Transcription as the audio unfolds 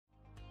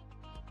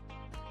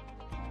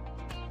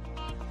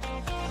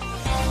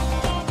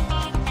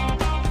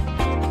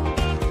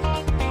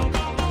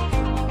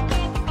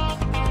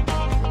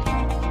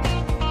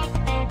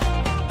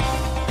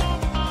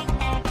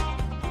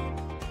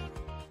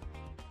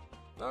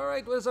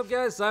Alright, what's up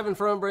guys? Ivan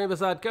from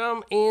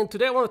Brainy-Bits.com, and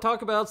today I want to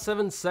talk about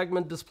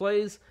 7-segment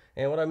displays.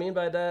 And what I mean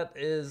by that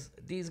is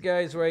these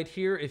guys right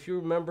here. If you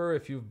remember,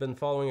 if you've been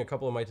following a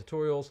couple of my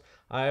tutorials,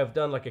 I have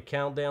done like a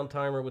countdown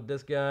timer with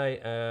this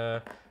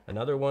guy,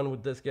 another one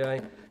with this guy.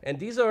 And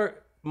these are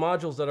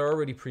modules that are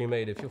already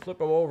pre-made. If you flip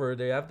them over,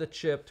 they have the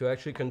chip to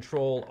actually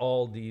control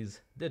all these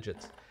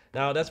digits.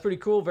 Now that's pretty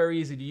cool, very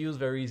easy to use,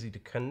 very easy to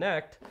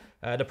connect.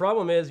 The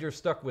problem is you're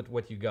stuck with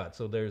what you got.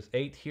 So there's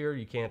 8 here,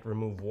 you can't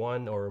remove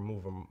one or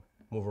move them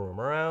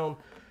around.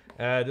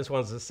 This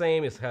one's the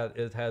same, it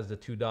has the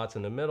 2 dots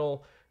in the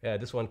middle.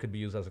 This one could be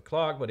used as a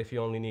clock, but if you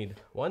only need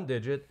 1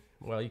 digit,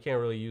 well, you can't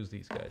really use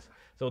these guys.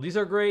 So these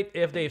are great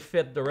if they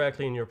fit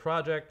directly in your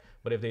project,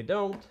 but if they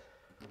don't,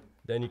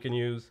 then you can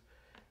use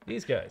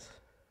these guys.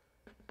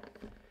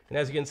 And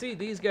as you can see,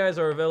 these guys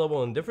are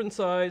available in different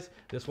size.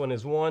 This one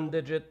is 1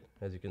 digit.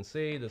 As you can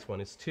see, this one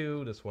is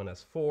 2, this one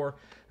has 4.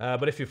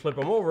 But if you flip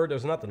them over,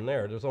 there's nothing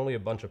there. There's only a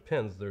bunch of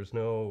pins. There's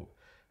no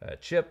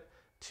chip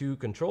to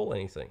control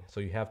anything. So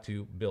you have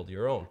to build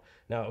your own.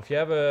 Now, if you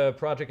have a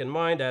project in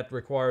mind that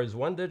requires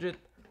 1 digit,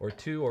 or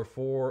 2, or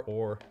 4,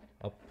 or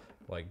up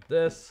like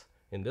this,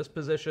 in this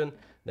position,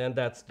 then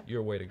that's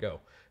your way to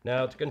go.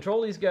 Now, to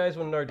control these guys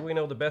with an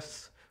Arduino, the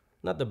best,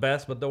 not the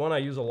best, but the one I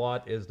use a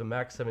lot is the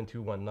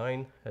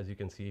MAX7219, as you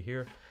can see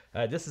here.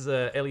 This is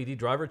a LED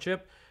driver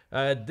chip.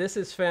 This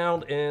is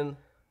found in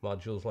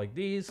modules like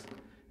these,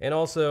 and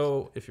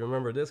also, if you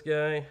remember this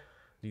guy,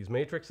 these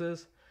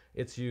matrices,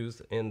 it's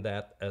used in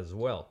that as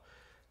well.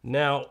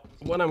 Now,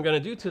 what I'm going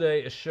to do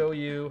today is show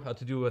you how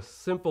to do a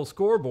simple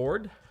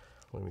scoreboard.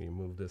 Let me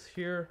move this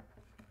here,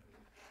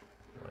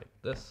 like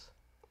this.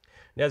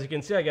 Now, as you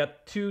can see, I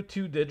got two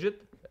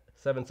 2-digit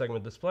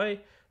 7-segment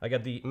display. I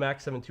got the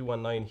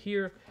MAX7219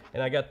 here,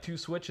 and I got 2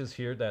 switches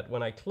here that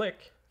when I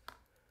click,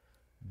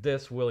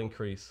 this will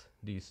increase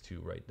these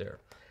 2 right there.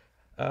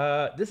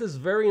 This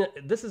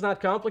is not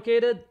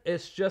complicated.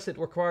 It's just it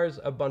requires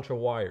a bunch of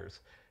wires.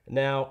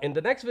 Now, in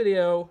the next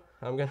video,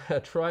 I'm gonna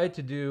try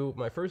to do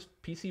my first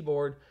PC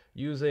board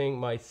using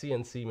my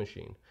CNC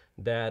machine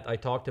that I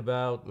talked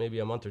about maybe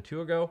a month or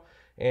 2 ago,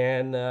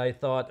 and I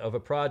thought of a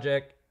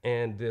project,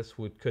 and this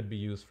could be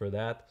used for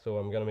that. So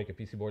I'm gonna make a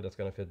PC board that's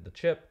gonna fit the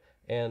chip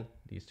and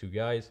these 2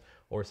 guys,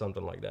 or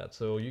something like that.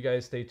 So you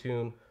guys stay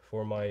tuned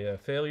for my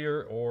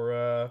failure,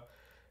 or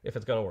if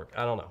it's gonna work.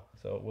 I don't know.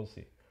 So we'll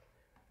see.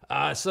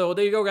 So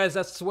there you go, guys.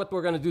 That's what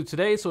we're going to do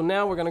today. So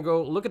now we're going to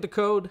go look at the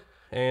code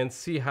and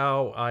see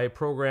how I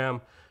program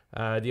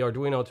the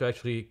Arduino to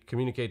actually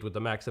communicate with the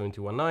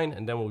MAX7219,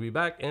 and then we'll be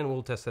back and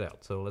we'll test it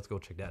out. So let's go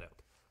check that out.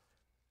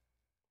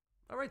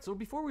 All right, so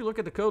before we look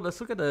at the code,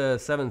 let's look at the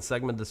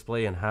 7-segment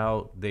display and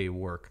how they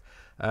work.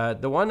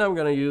 The one I'm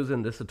going to use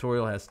in this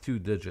tutorial has 2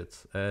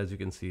 digits, as you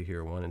can see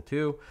here, 1 and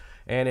 2,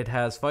 and it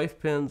has 5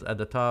 pins at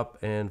the top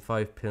and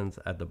 5 pins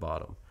at the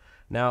bottom.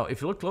 Now,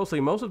 if you look closely,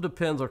 most of the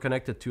pins are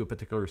connected to a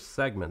particular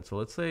segment. So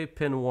let's say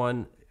pin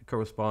 1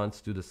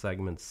 corresponds to the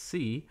segment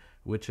C,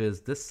 which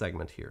is this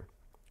segment here,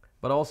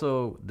 but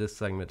also this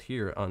segment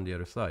here on the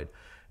other side.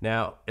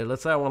 Now,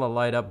 let's say I want to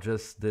light up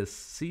just this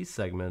C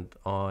segment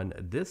on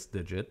this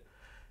digit,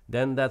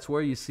 then that's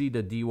where you see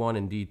the D1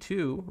 and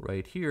D2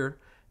 right here.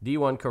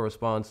 D1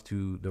 corresponds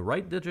to the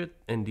right digit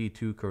and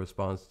D2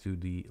 corresponds to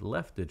the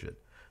left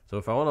digit. So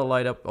if I want to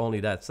light up only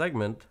that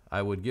segment,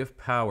 I would give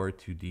power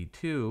to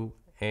D2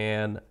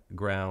 and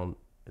ground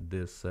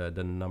this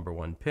the number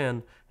 1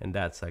 pin, and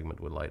that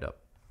segment would light up.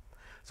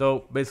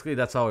 So basically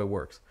that's how it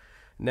works.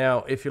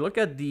 Now if you look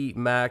at the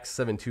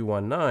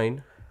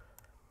MAX7219,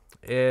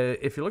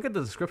 if you look at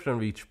the description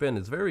of each pin,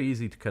 it's very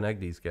easy to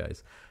connect these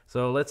guys.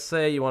 So let's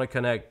say you want to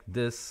connect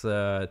this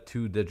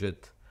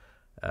 2-digit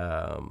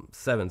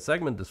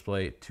 7-segment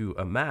display to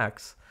a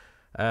MAX.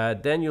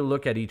 Then you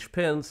look at each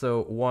pin.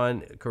 So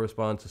 1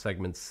 corresponds to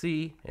segment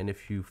C, and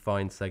if you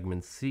find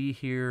segment C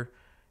here,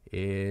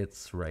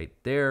 it's right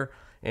there,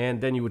 and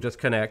then you would just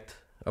connect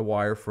a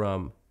wire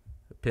from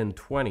pin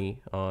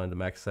 20 on the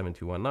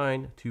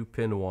MAX7219 to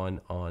pin 1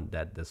 on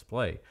that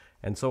display,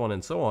 and so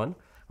on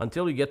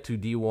until you get to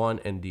D1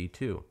 and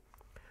D2.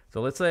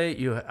 So let's say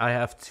I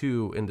have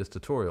 2 in this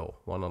tutorial,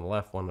 1 on the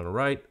left, 1 on the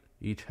right,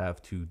 each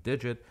have 2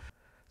 digit.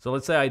 So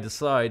let's say I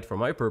decide, for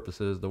my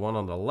purposes, the one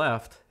on the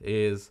left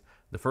is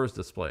the first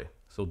display.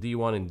 So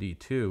D1 and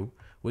D2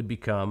 would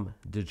become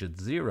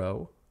digit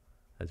 0,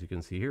 as you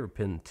can see here,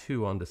 pin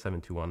 2 on the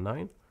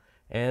 7219,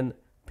 and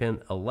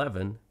pin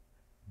 11,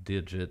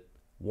 digit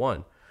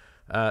 1.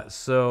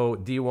 So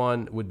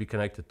D1 would be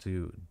connected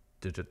to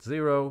digit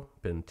 0,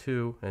 pin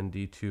 2, and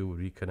D2 would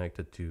be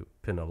connected to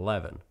pin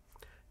 11.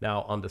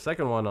 Now on the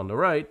second one on the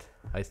right,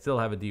 I still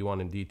have a D1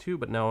 and D2,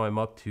 but now I'm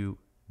up to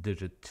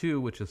digit 2,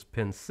 which is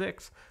pin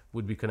 6,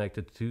 would be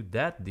connected to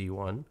that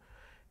D1,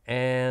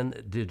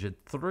 and digit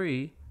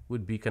 3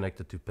 would be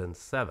connected to pin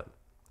 7.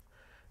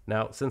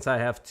 Now, since I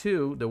have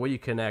 2, the way you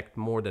connect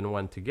more than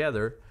 1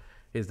 together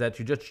is that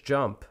you just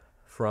jump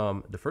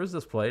from the first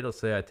display.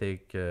 Let's say I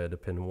take the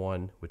pin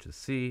 1, which is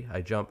C.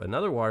 I jump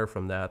another wire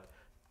from that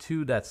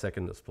to that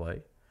second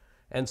display,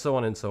 and so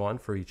on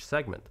for each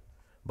segment.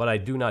 but I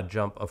do not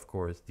jump, of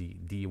course, the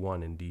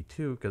D1 and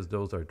D2 because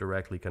those are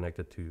directly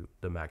connected to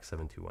the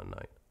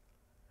MAX7219.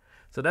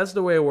 So that's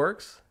the way it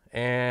works.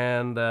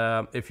 And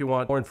if you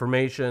want more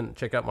information,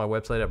 check out my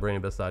website at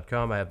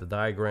Brainy-Bits.com. I have the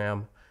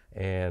diagram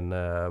and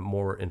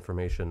more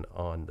information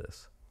on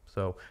this.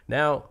 So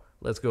now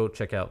let's go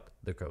check out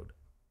the code.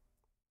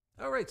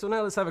 All right, so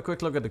now let's have a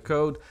quick look at the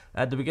code.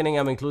 At the beginning,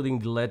 I'm including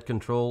the LED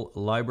control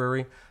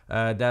library.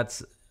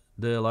 That's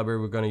the library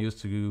we're going to use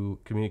to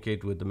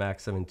communicate with the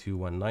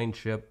MAX7219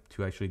 chip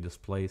to actually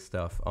display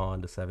stuff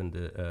on the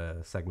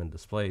 7-segment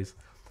displays.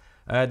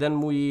 Then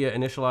we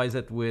initialize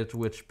it with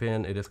which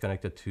pin it is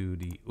connected to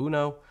the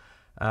Uno.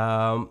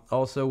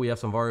 Also, we have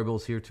some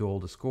variables here to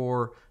hold the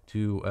score,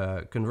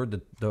 to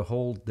convert the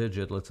whole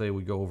digit. Let's say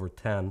we go over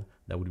 10,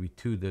 that would be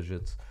 2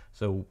 digits.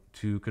 So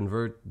to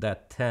convert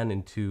that 10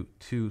 into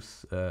 2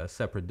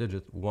 separate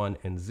digits, 1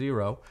 and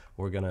 0,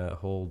 we're going to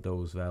hold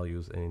those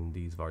values in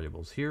these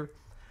variables here.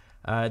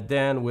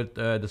 Then with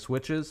the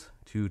switches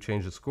to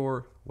change the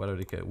score,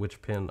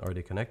 which pin are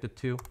they connected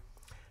to?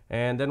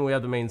 And then we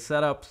have the main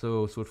setup.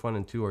 So switch 1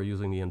 and 2 are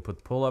using the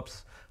input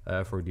pull-ups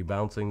for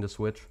debouncing the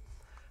switch.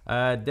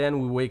 Then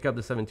we wake up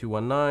the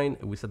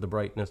 7219. We set the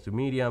brightness to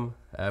medium.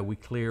 We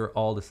clear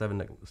all the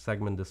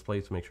 7-segment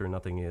displays to make sure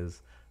nothing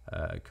is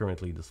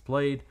currently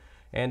displayed.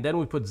 And then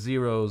we put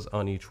zeros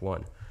on each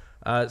one.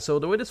 So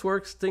the way this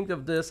works, think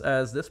of this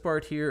as this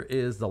part here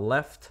is the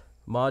left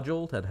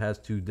module that has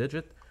 2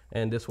 digits,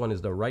 and this one is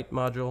the right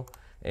module.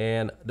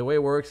 And the way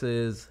it works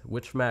is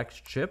which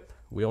max chip,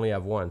 we only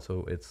have one,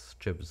 so it's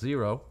chip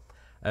 0.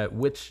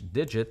 Which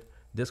digit,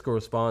 this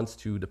corresponds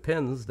to the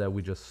pins that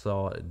we just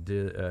saw,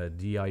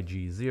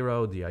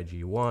 DIG0,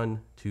 DIG1,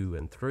 2,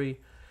 and 3,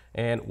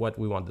 and what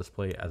we want to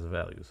display as a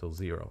value, so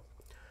 0.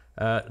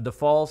 The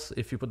false,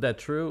 if you put that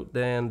true,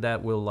 then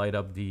that will light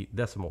up the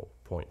decimal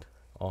point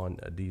on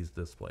these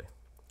display.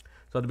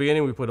 So at the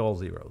beginning, we put all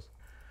zeros.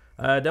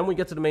 Then we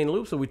get to the main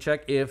loop, so we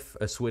check if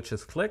a switch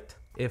is clicked.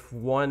 If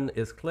 1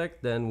 is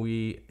clicked, then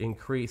we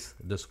increase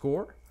the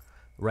score,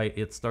 right?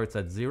 It starts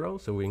at 0,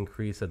 so we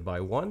increase it by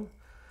 1.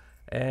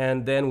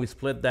 And then we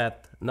split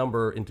that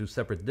number into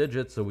separate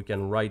digits, so we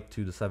can write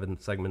to the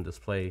 7-segment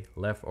display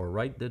left or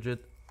right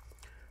digit.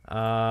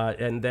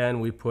 And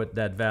then we put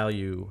that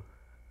value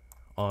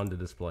on the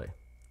display.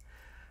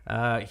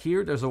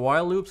 Here there's a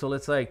while loop, so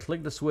let's say I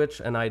click the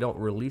switch and I don't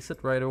release it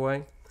right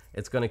away.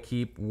 It's going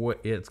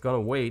to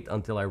wait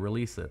until I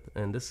release it,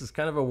 and this is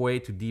kind of a way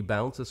to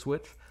debounce a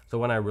switch. So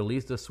when I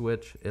release the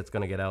switch, it's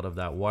going to get out of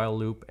that while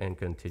loop and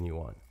continue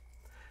on.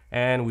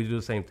 And we do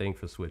the same thing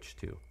for switch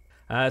 2.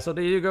 So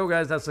there you go,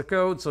 guys. That's the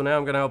code. So now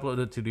I'm going to upload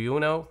it to the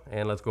Uno,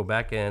 and let's go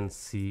back and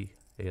see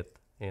it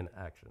in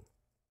action.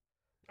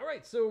 All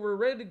right, so we're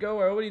ready to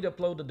go. I already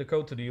uploaded the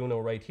code to the Uno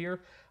right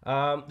here.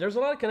 There's a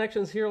lot of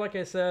connections here. Like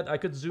I said, I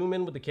could zoom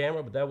in with the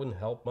camera, but that wouldn't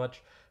help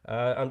much.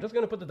 I'm just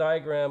going to put the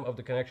diagram of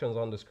the connections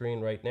on the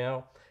screen right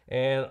now.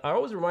 And I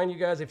always remind you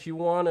guys, if you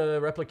want to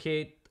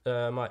replicate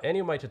any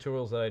of my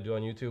tutorials that I do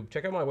on YouTube,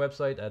 check out my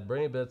website at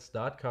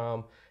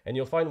Brainy-Bits.com, and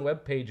you'll find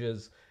web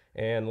pages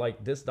and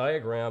like this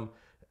diagram,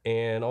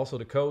 and also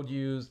the code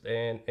used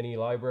and any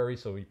library.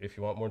 So if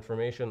you want more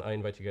information, I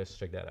invite you guys to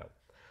check that out.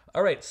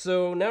 All right,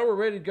 so now we're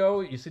ready to go.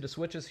 You see the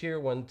switches here,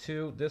 1,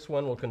 2. This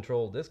one will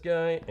control this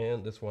guy,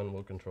 and this one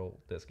will control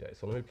this guy.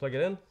 So let me plug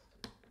it in.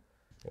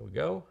 There we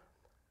go.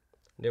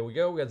 There we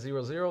go. We got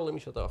 0, 0. Let me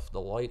shut off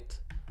the light.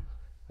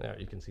 There,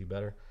 you can see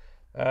better.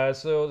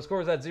 So the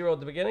score is at 0 at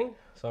the beginning.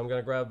 So I'm going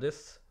to grab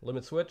this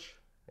limit switch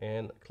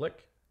and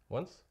click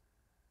once.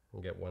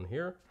 And get 1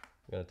 here.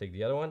 I'm going to take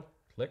the other one,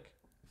 click,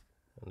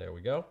 and there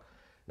we go.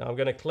 Now I'm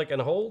going to click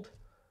and hold.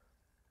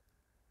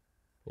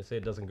 You see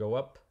it doesn't go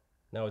up.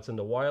 Now it's in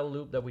the while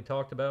loop that we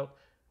talked about.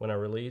 When I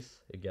release,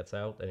 it gets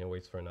out and it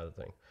waits for another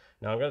thing.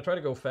 Now I'm going to try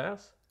to go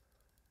fast.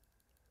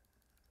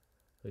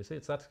 So you see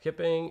it's not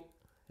skipping,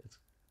 it's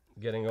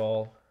getting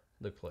all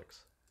the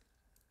clicks.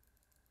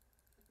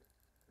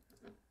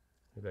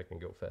 Maybe I can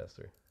go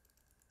faster.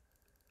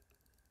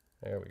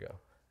 There we go.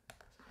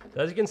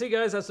 So as you can see,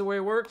 guys, that's the way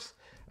it works.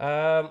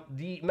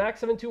 The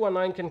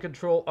MAX7219 can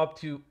control up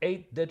to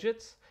 8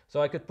 digits.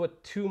 So I could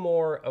put 2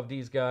 more of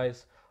these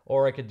guys,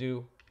 or I could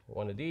do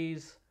one of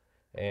these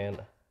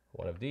and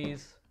one of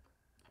these,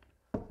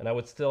 and I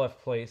would still have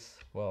place,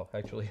 well,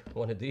 actually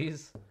one of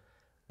these.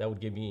 That would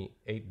give me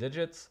 8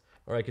 digits,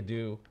 or I could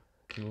do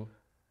 2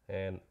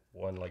 and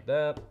 1 like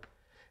that,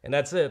 and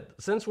that's it.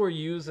 Since we're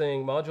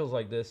using modules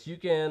like this, you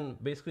can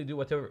basically do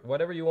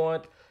whatever you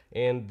want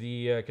and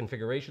the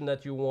configuration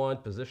that you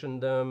want, position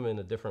them in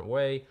a different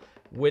way,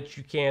 which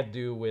you can't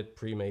do with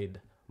pre-made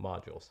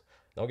modules.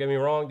 Don't get me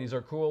wrong, these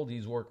are cool,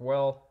 these work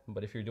well,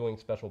 but if you're doing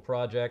special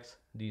projects,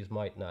 these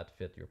might not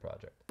fit your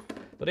project.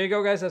 But there you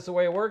go, guys, that's the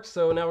way it works.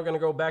 So now we're going to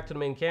go back to the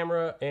main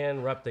camera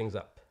and wrap things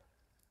up.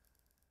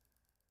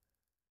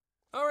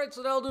 All right,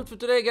 so that'll do it for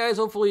today, guys.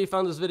 Hopefully you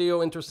found this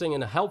video interesting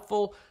and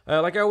helpful.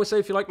 Like I always say,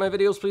 if you like my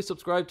videos, please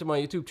subscribe to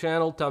my YouTube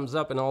channel, thumbs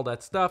up and all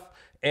that stuff.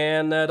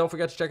 And don't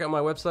forget to check out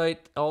my website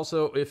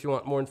also if you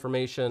want more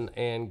information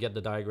and get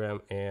the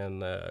diagram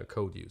and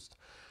code used.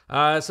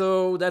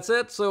 So that's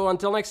it. So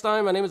until next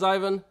time, my name is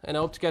Ivan, and I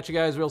hope to catch you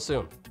guys real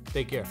soon.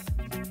 Take care.